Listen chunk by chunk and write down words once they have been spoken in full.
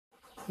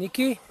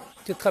Nicky,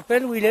 tu te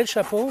rappelles où il est le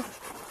chapeau?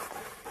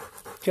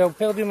 Tu as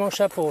perdu mon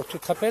chapeau. Tu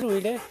te rappelles où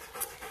il est?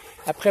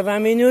 Après 20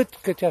 minutes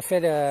que tu as fait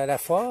la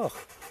foire,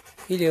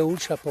 il est où le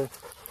chapeau?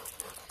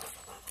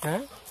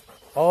 Hein?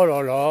 Oh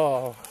là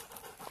là!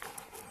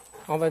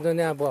 On va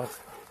donner à boire.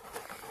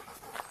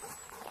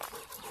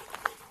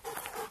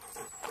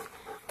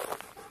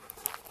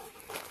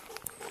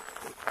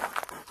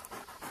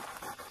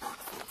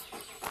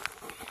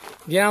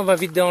 Viens, on va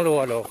vite dans l'eau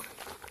alors.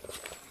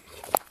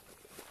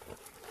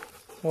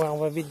 Ouais, on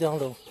va vite dans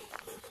l'eau.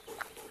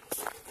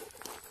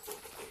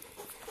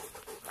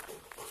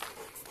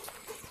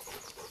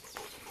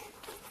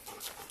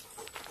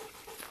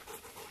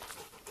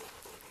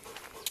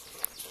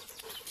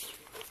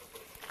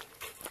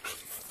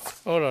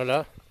 Oh là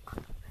là.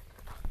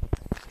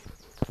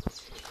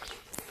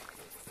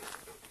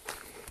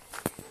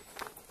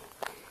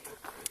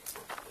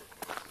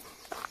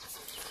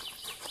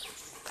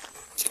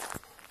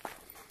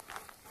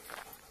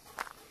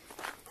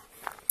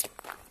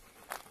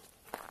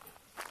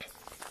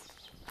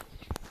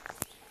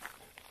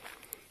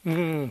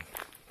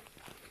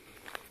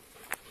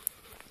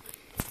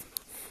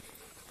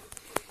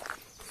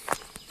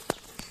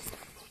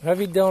 Va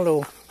vite dans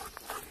l'eau.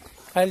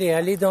 Allez,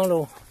 allez dans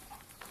l'eau.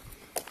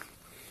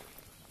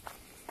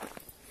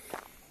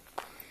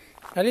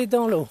 Allez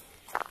dans l'eau.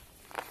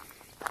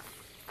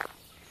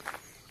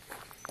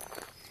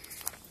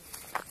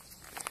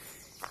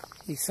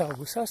 Il sort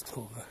où ça se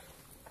trouve?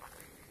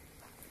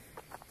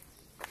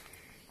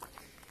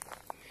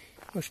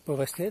 Moi, je peux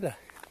rester là.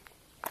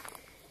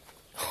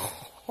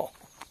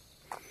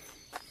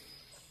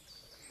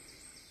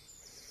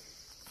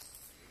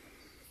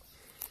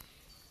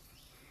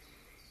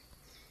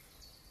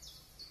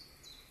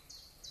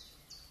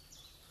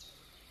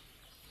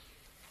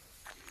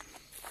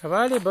 Ça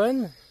va, elle est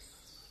bonne?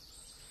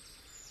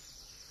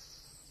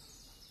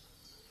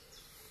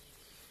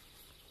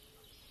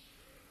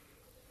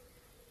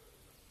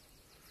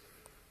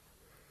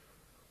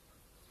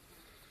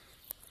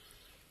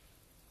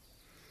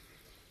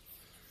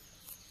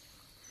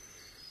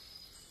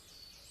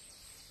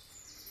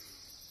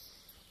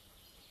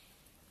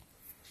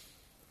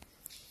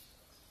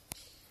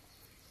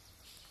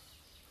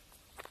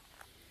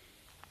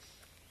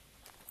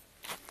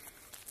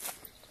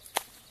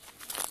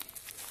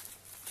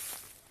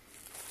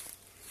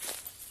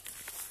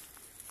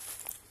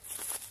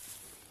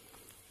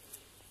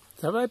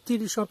 Ça va, petit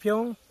du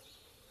champion?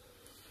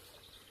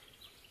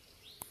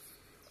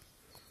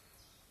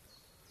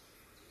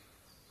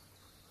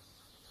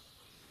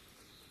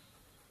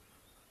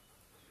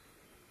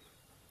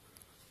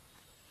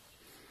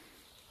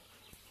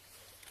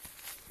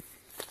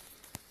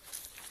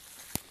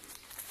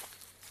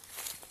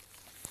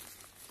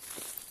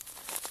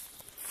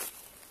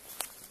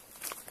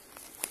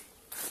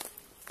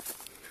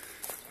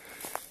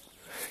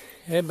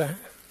 Eh ben,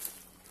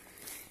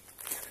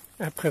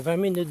 après 20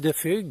 minutes de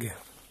fugue,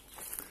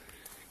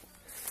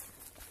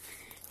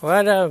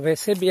 voilà, mais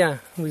c'est bien,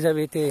 vous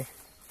avez été...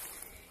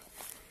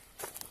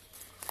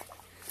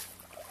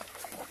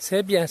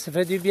 C'est bien, ça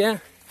fait du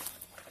bien.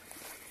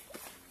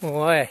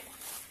 Ouais.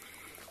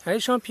 Allez,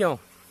 champion.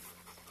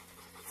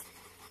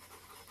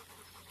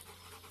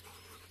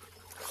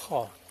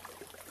 Oh.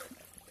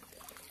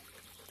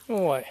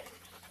 Ouais.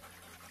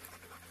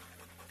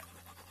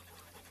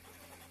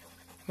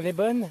 Elle est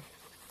bonne?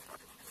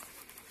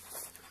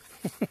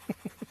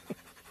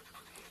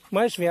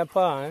 Moi, je viens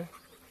pas, hein.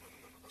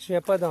 Je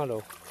viens pas dans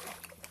l'eau.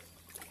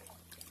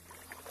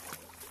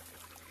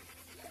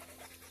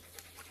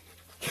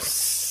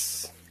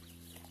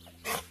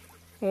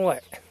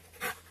 Ouais.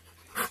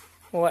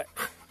 Ouais.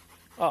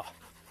 Oh.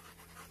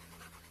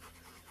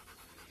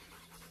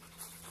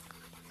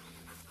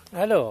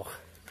 Alors.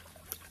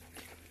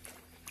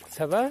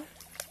 Ça va?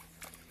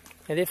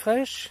 Elle est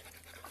fraîche?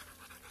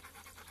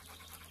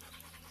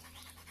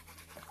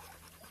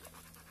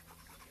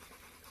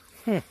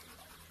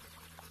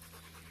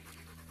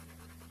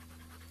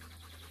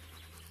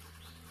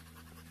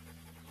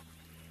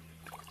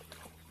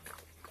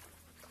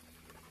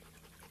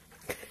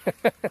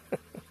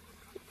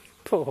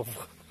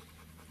 Pauvre.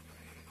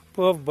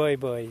 Pauvre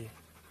boy.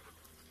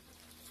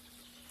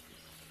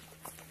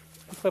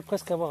 On pourrait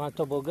presque avoir un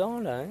toboggan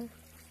là, hein?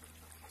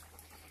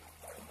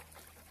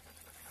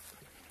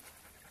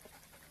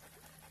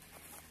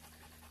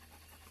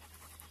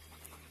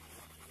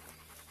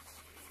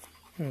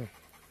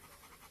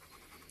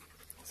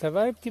 Ça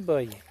va, petit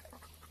boy?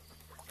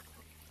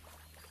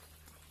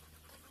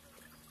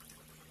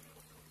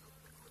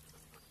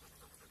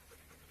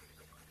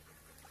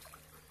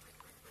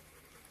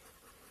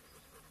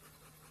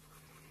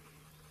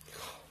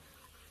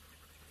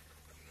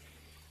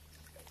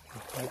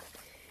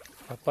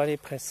 On va pas les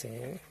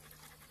presser,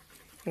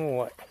 hein?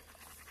 Ouais.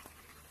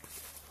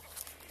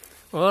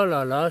 Oh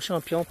là là,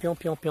 champion, pion.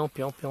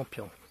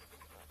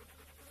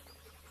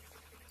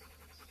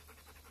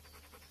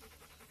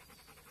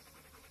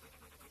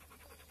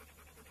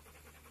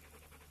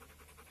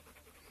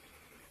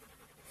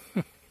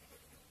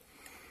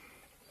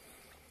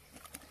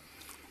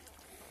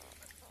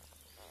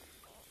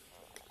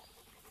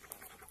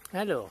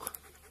 Alors.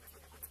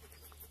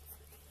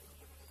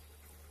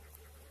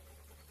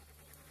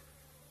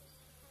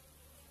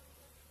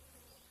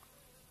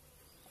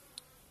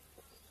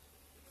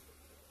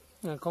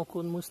 Un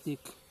concours de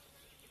moustiques.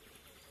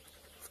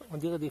 On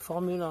dirait des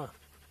Formule 1.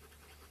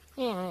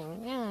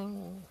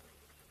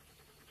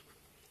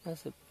 Ah,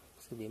 c'est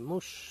des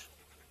mouches.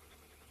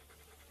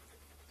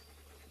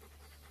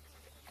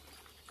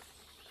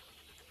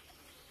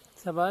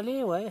 Ça va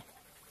aller, ouais.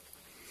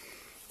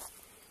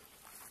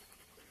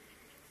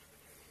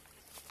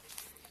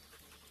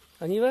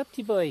 On y va,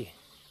 petit boy?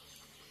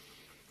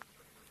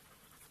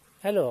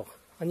 Alors,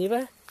 on y va?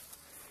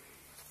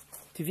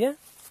 Tu viens?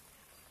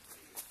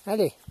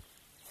 Allez.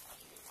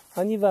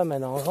 On y va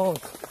maintenant, on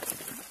rentre.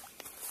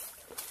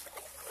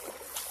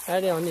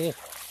 Allez,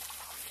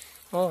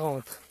 on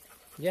rentre.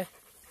 Viens.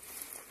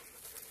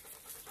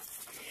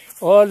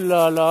 Oh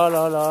là là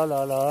là là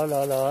là là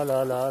là là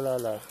là là là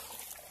là.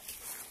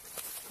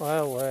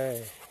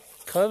 Ouais.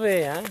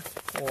 Crevé, hein?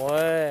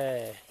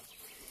 Ouais.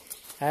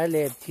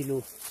 Allez, petit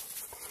loup.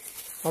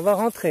 On va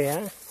rentrer,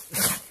 hein?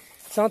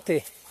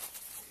 Santé.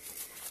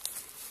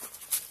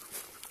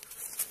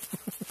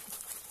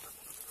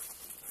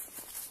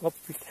 Oh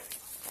putain.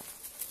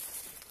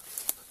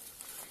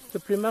 Je peux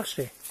plus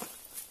marcher.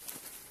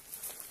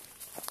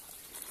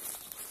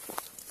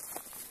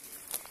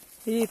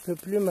 Il peut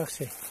plus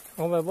marcher.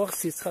 On va voir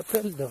s'il se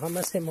rappelle de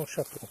ramasser mon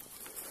chapeau.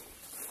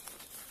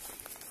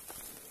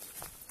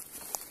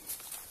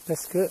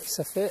 Parce que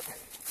ça fait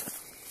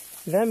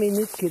 20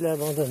 minutes qu'il a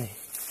abandonné.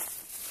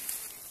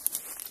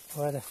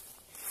 Voilà.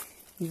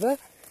 Il va?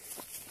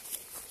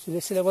 J'ai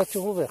laissé la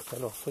voiture ouverte,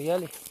 alors faut y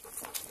aller.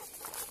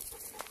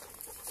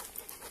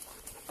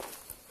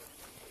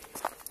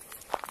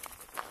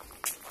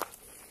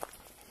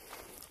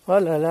 Oh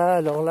là là,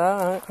 alors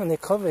là, hein, on est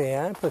crevé,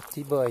 hein,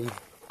 petit boy.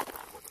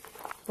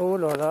 Oh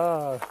là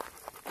là,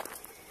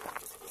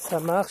 ça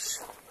marche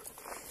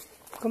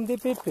comme des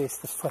pépés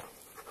cette fois.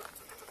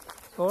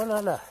 Oh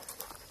là là,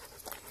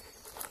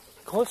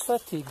 grosse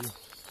fatigue.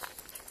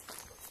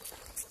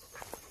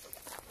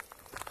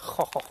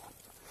 Oh,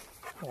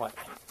 ouais,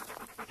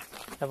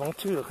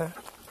 aventure, hein.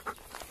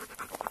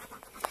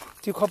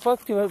 Tu crois pas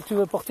que tu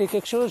veux porter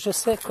quelque chose? Je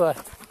sais quoi.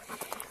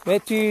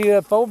 Mais tu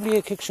n'as pas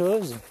oublié quelque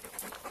chose?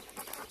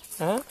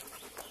 Hein?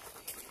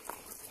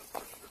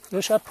 Le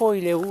chapeau,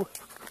 il est où?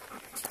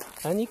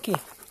 Hein, Nicky?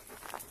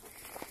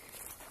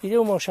 Il est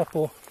où mon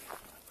chapeau?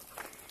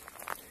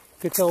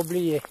 Que tu as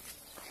oublié?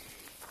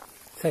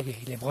 Ça y est,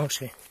 il est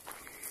branché.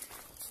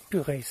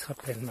 Purée, il se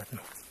rappelle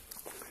maintenant.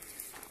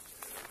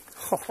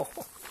 Oh, oh,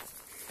 oh.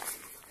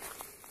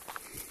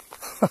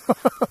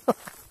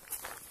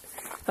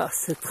 Ah,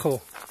 c'est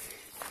trop.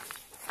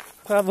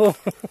 Bravo.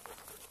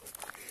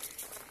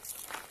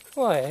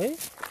 Ouais.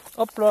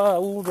 Hop là,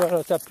 ouh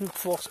là, t'as plus de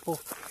force pour...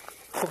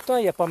 Pourtant,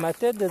 il n'y a pas ma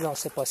tête dedans,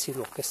 c'est pas si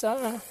lourd que ça,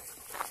 hein.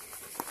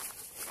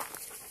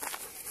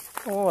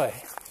 Ouais.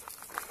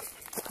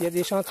 Il y a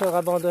des chanteurs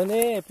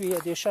abandonnés et puis il y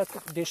a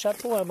des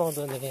chapeaux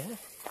abandonnés, hein.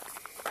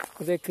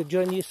 Avec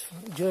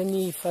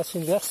Johnny fasse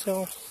une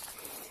version.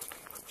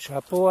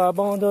 Chapeau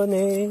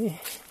abandonné,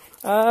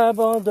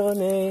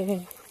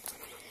 abandonné.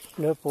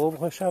 Le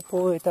pauvre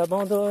chapeau est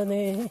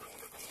abandonné.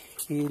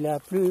 Il a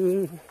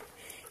plus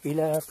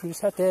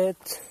sa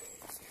tête.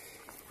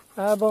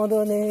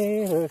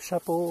 Abandonné le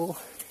chapeau.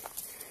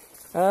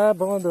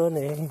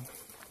 Abandonné.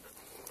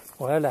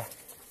 Voilà.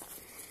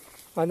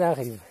 On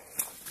arrive.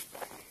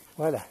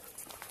 Voilà.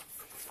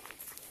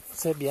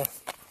 C'est bien.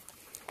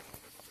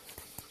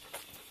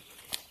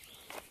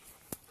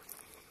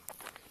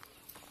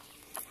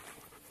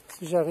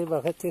 Si j'arrive à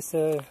arrêter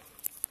ce